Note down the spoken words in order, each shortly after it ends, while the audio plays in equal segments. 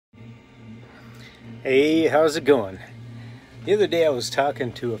Hey, how's it going? The other day I was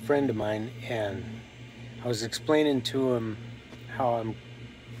talking to a friend of mine and I was explaining to him how I'm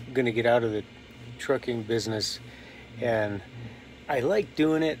going to get out of the trucking business, and I like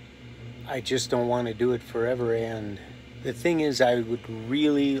doing it. I just don't want to do it forever, and the thing is I would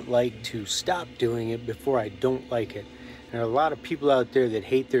really like to stop doing it before I don't like it. There are a lot of people out there that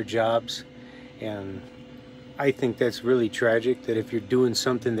hate their jobs, and I think that's really tragic, that if you're doing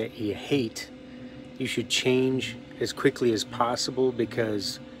something that you hate, you should change as quickly as possible,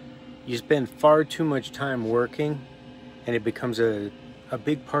 because you spend far too much time working and it becomes a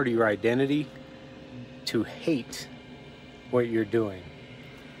big part of your identity to hate what you're doing.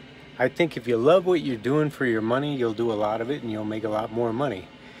 I think if you love what you're doing for your money, you'll do a lot of it and you'll make a lot more money.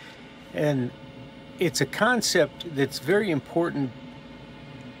 And it's a concept that's very important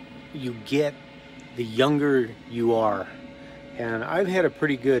you get the younger you are. And I've had a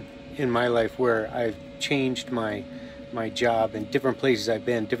pretty good in my life where I've changed my job and different places I've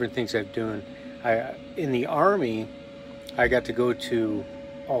been, different things I've done. In the Army, I got to go to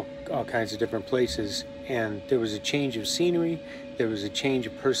all kinds of different places, and there was a change of scenery, there was a change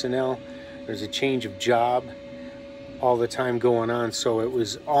of personnel, there was a change of job all the time going on. So it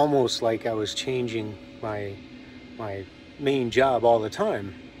was almost like I was changing my main job all the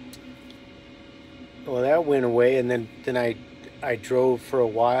time. Well, that went away, and then I drove for a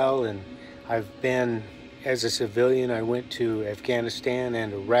while, and I've been, as a civilian, I went to Afghanistan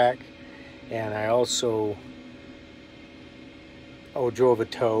and Iraq, and I also drove a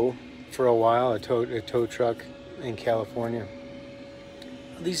tow for a while, a tow truck in California.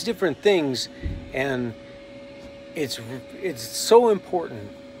 These different things, and it's so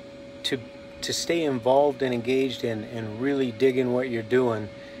important to stay involved and engaged and really dig in what you're doing,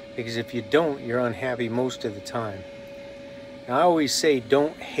 because if you don't, you're unhappy most of the time. Now, I always say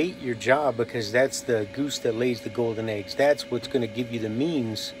don't hate your job, because that's the goose that lays the golden eggs. That's what's going to give you the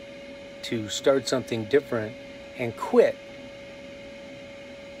means to start something different and quit.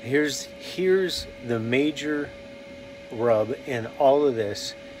 Here's the major rub in all of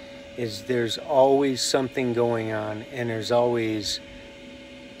this, is there's always something going on, and there's always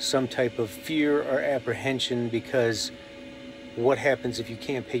some type of fear or apprehension, because what happens if you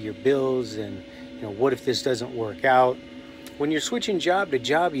can't pay your bills, and what if this doesn't work out? When you're switching job to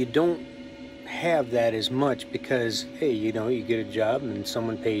job, you don't have that as much, because hey, you get a job and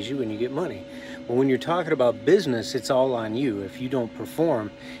someone pays you and you get money. But when you're talking about business, it's all on you. If you don't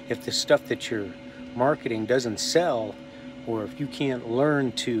perform, if the stuff that you're marketing doesn't sell, or if you can't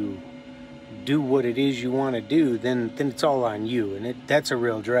learn to do what it is you want to do, then it's all on you, and that's a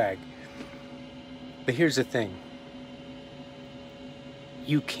real drag. But here's the thing.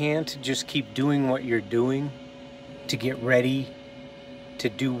 You can't just keep doing what you're doing to get ready to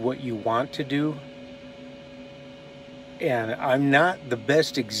do what you want to do. And I'm not the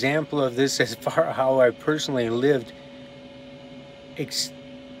best example of this as far as how I personally lived.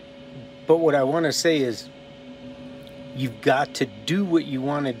 But what I want to say is, you've got to do what you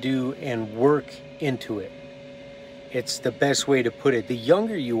want to do and work into it. It's the best way to put it. The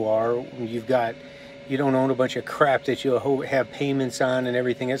younger you are, you don't own a bunch of crap that you'll have payments on and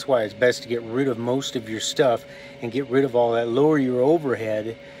everything. That's why it's best to get rid of most of your stuff and get rid of all that, lower your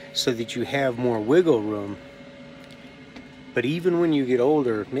overhead so that you have more wiggle room. But even when you get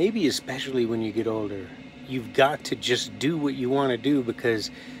older, maybe especially when you get older, you've got to just do what you want to do, because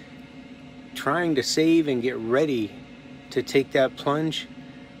trying to save and get ready to take that plunge,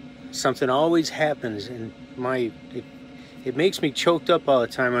 something always happens. And it makes me choked up all the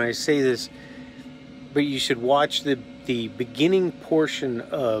time when I say this, but you should watch the beginning portion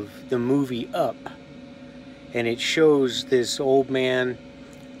of the movie Up, and it shows this old man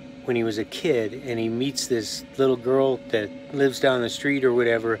when he was a kid, and he meets this little girl that lives down the street or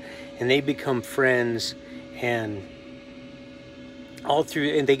whatever, and they become friends, and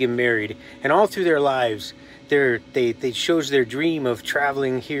they get married, and all through their lives they shows their dream of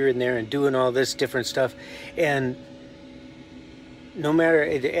traveling here and there and doing all this different stuff. And no matter,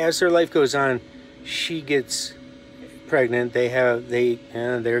 as their life goes on, she gets pregnant,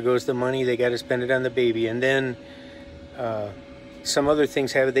 there goes the money, they got to spend it on the baby, and then some other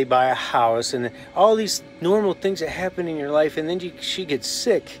things happen, they buy a house, and all these normal things that happen in your life, and then she gets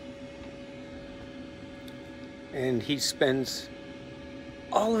sick, and he spends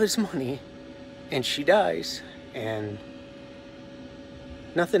all of his money, and she dies, and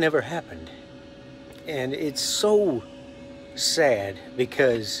nothing ever happened. And it's so sad,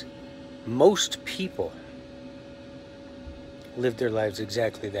 because most people live their lives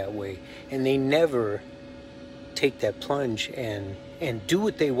exactly that way, and they never take that plunge and and do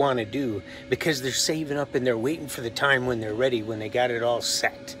what they want to do because they're saving up and they're waiting for the time when they're ready, when they got it all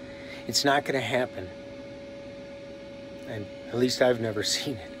set. It's not going to happen. And at least I've never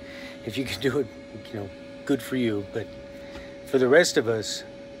seen it. If you can do it, you know, good for you. But for the rest of us,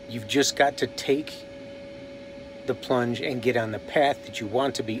 you've just got to take the plunge and get on the path that you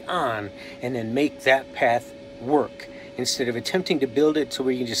want to be on, and then make that path work instead of attempting to build it so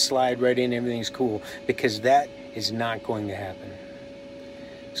where you can just slide right in, everything's cool, because that is not going to happen.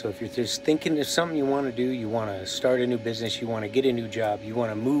 So if you're just thinking of something you want to do, you want to start a new business, you want to get a new job, you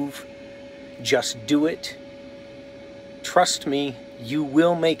want to move, just do it. Trust me, you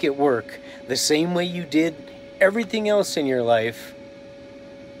will make it work the same way you did everything else in your life.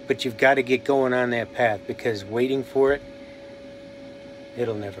 But you've got to get going on that path, because waiting for it,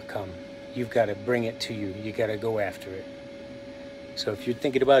 it'll never come. You've got to bring it to you. You got to go after it. So if you're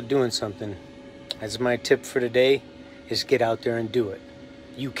thinking about doing something, that's my tip for today, is get out there and do it.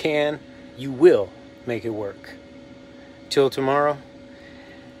 You can, you will make it work. Till tomorrow,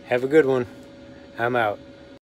 have a good one. I'm out.